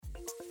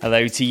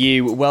Hello to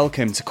you,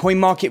 welcome to Coin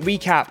Market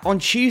Recap on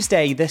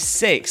Tuesday the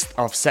 6th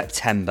of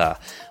September.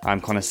 I'm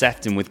Connor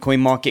Sefton with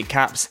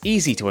CoinMarketCap's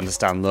easy to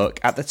understand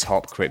look at the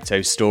top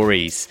crypto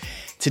stories.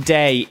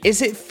 Today,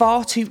 is it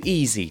far too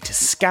easy to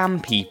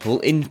scam people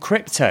in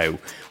crypto?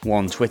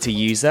 One Twitter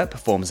user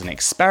performs an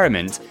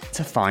experiment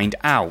to find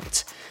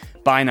out.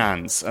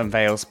 Binance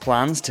unveils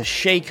plans to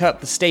shake up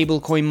the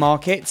stablecoin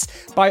markets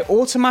by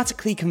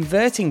automatically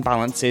converting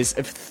balances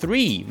of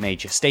 3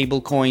 major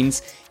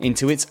stablecoins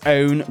into its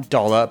own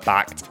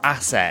dollar-backed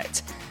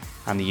asset.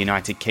 And the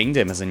United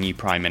Kingdom has a new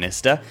Prime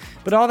Minister,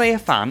 but are they a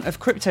fan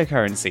of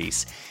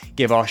cryptocurrencies?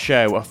 Give our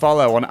show a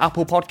follow on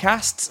Apple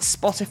Podcasts,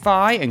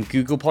 Spotify and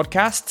Google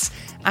Podcasts,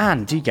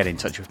 and do get in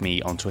touch with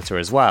me on Twitter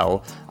as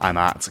well. I'm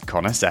at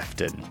Connor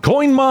Sefton.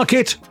 Coin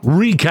Market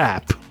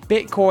Recap.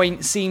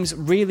 Bitcoin seems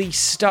really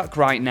stuck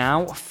right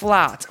now,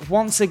 flat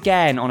once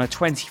again on a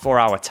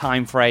 24-hour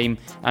time frame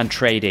and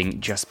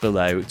trading just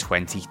below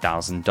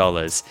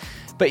 $20,000.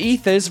 But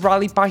Ether's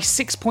rallied by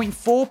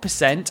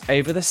 6.4%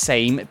 over the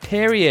same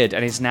period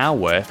and is now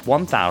worth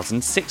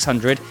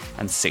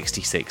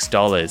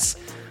 $1,666.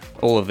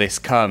 All of this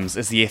comes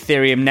as the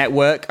Ethereum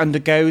network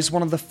undergoes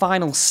one of the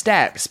final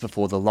steps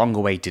before the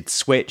long-awaited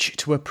switch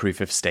to a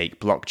proof-of-stake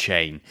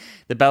blockchain.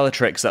 The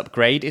Bellatrix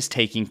upgrade is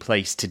taking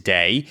place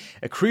today,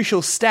 a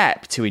crucial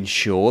step to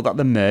ensure that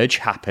the merge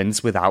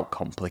happens without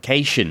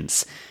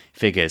complications.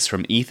 Figures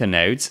from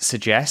Ethernodes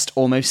suggest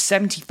almost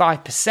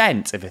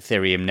 75% of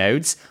Ethereum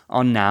nodes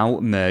are now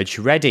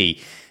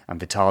merge-ready, and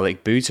Vitalik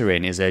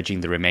Buterin is urging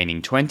the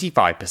remaining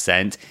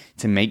 25%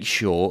 to make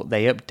sure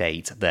they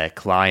update their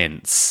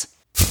clients.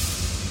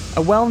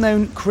 A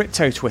well-known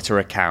crypto Twitter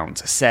account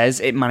says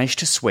it managed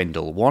to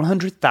swindle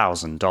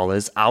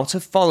 $100,000 out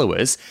of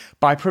followers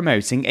by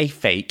promoting a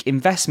fake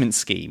investment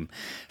scheme.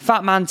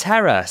 Fatman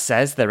Terra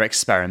says their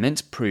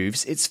experiment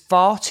proves it's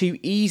far too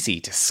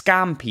easy to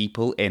scam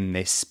people in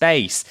this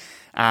space,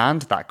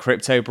 and that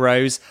crypto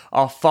bros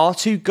are far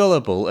too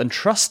gullible and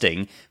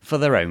trusting for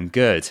their own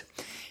good.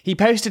 He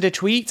posted a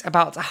tweet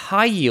about a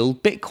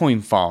high-yield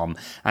Bitcoin farm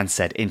and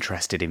said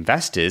interested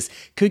investors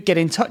could get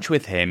in touch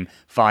with him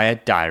via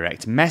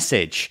direct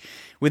message.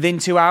 Within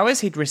 2 hours,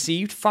 he'd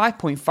received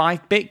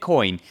 5.5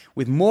 Bitcoin,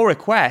 with more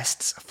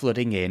requests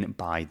flooding in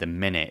by the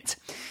minute.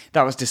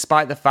 That was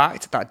despite the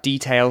fact that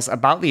details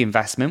about the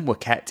investment were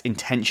kept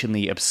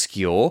intentionally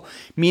obscure,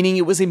 meaning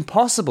it was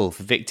impossible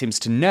for victims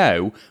to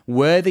know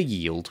where the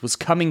yield was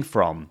coming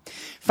from.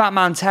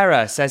 Fatman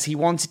Terra says he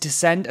wanted to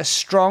send a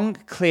strong,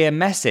 clear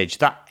message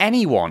that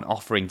anyone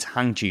offering to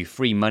hand you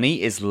free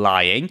money is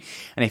lying,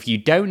 and if you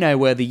don't know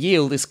where the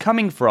yield is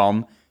coming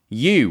from,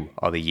 you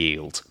are the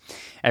yield.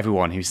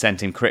 Everyone who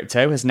sent him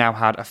crypto has now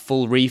had a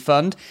full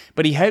refund,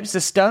 but he hopes the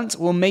stunt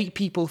will make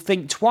people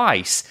think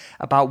twice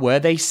about where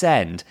they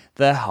send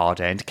their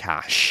hard-earned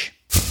cash.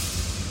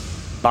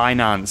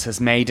 Binance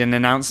has made an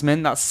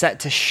announcement that's set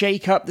to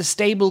shake up the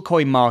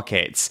stablecoin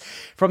markets.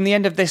 From the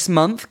end of this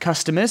month,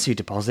 customers who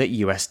deposit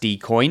USD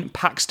Coin,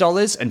 Pax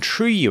Dollars and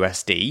True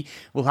USD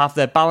will have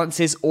their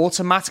balances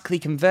automatically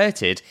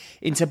converted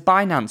into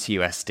Binance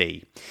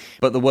USD.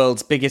 But the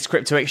world's biggest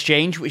crypto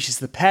exchange, which is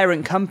the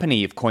parent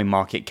company of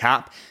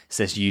CoinMarketCap,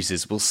 says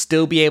users will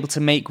still be able to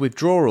make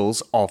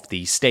withdrawals of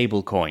these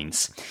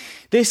stablecoins.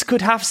 This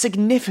could have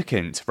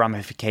significant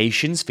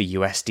ramifications for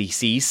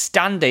USDC's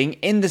standing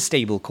in the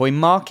stablecoin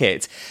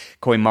market.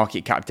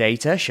 CoinMarketCap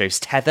data shows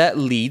Tether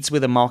leads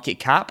with a market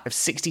cap of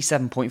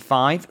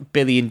 $67.5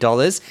 billion,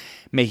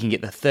 making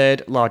it the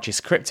third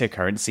largest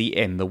cryptocurrency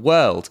in the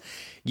world.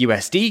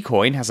 USD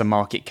Coin has a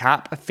market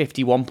cap of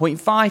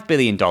 $51.5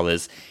 billion,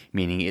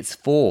 meaning it's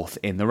fourth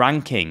in the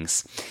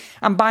rankings.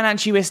 And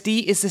Binance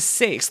USD is the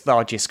sixth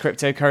largest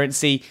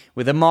cryptocurrency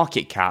with a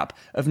market cap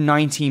of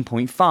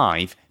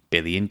 $19.5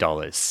 billion.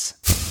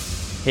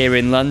 Here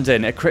in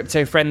London, a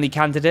crypto-friendly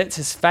candidate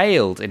has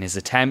failed in his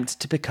attempt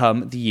to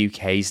become the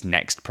UK's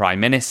next Prime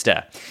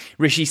Minister.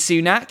 Rishi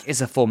Sunak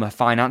is a former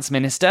finance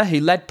minister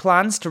who led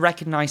plans to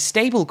recognise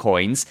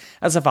stablecoins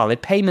as a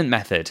valid payment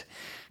method.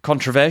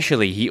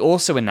 Controversially, he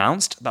also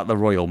announced that the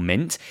Royal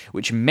Mint,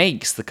 which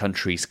makes the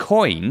country's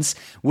coins,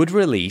 would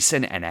release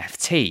an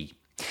NFT.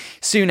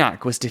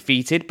 Sunak was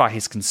defeated by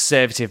his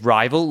Conservative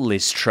rival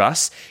Liz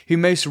Truss, who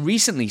most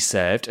recently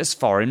served as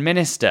Foreign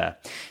Minister.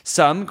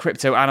 Some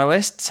crypto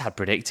analysts had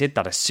predicted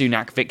that a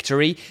Sunak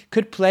victory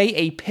could play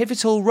a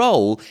pivotal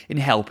role in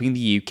helping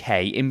the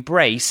UK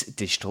embrace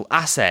digital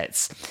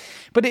assets.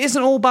 But it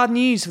isn't all bad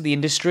news for the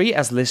industry,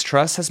 as Liz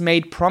Truss has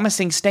made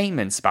promising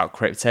statements about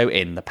crypto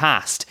in the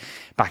past.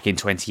 Back in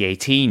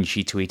 2018,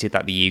 she tweeted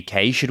that the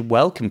UK should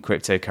welcome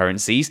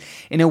cryptocurrencies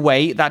in a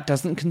way that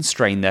doesn't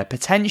constrain their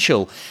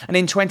potential, and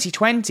in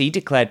 2020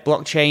 declared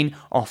blockchain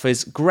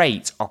offers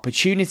great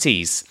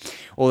opportunities.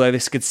 Although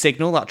this could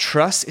signal that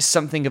Truss is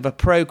something of a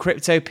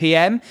pro-crypto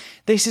PM,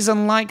 this is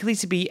unlikely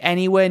to be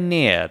anywhere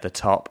near the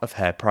top of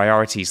her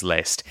priorities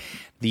list.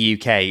 The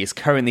UK is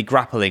currently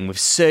grappling with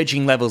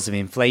surging levels of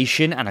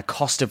inflation and a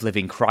cost of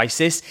living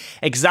crisis,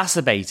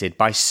 exacerbated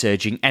by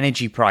surging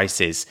energy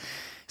prices.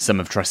 Some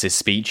of Truss's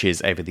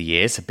speeches over the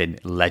years have been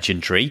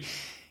legendary.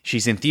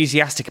 She's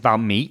enthusiastic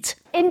about meat.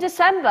 In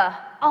December,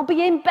 I'll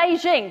be in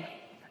Beijing,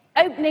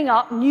 opening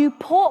up new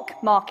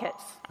pork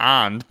markets.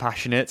 And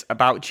passionate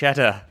about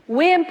cheddar.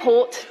 We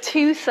import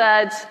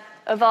 2/3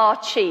 of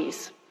our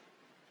cheese.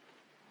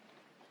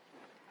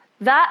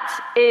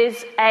 That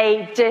is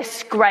a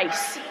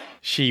disgrace.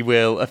 She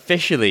will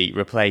officially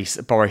replace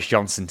Boris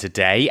Johnson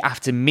today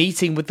after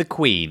meeting with the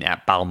Queen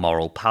at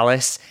Balmoral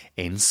Palace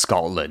in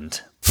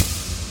Scotland.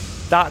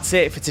 That's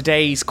it for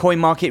today's Coin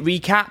Market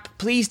Recap.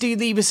 Please do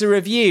leave us a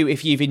review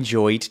if you've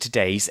enjoyed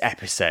today's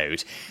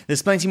episode.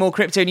 There's plenty more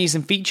crypto news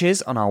and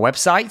features on our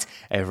website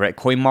over at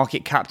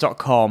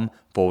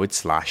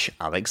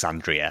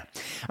coinmarketcap.com/Alexandria.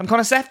 I'm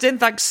Connor Sefton.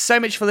 Thanks so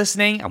much for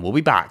listening, and we'll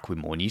be back with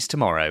more news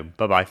tomorrow.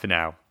 Bye-bye for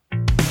now.